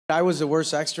I was the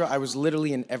worst extra. I was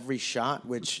literally in every shot,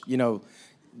 which, you know,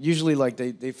 usually like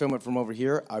they film it from over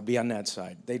here, I'd be on that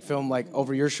side. They'd film like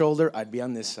over your shoulder, I'd be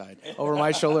on this side. Over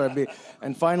my shoulder, I'd be...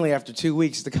 And finally, after 2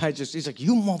 weeks, the guy he's like,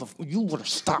 you better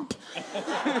stop.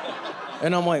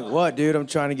 And I'm like, what, dude? I'm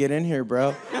trying to get in here,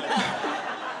 bro.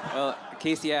 Well,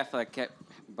 Casey Affleck kept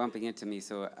bumping into me,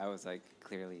 so I was like,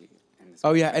 clearly...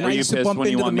 Oh, yeah, and I used to bump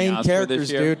into the main characters,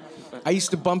 dude. I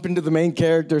used to bump into the main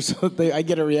characters so I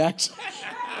get a reaction.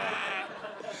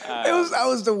 I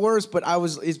was the worst, but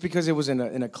it's because it was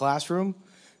in a classroom.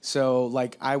 So,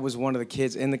 like, I was one of the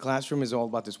kids in the classroom. It's all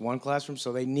about this one classroom,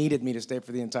 so they needed me to stay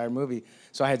for the entire movie.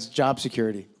 So I had job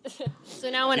security. So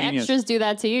now when extras do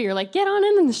that to you, you're like, get on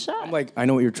in the shot. I'm like, I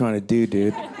know what you're trying to do,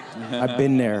 dude. I've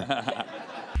been there.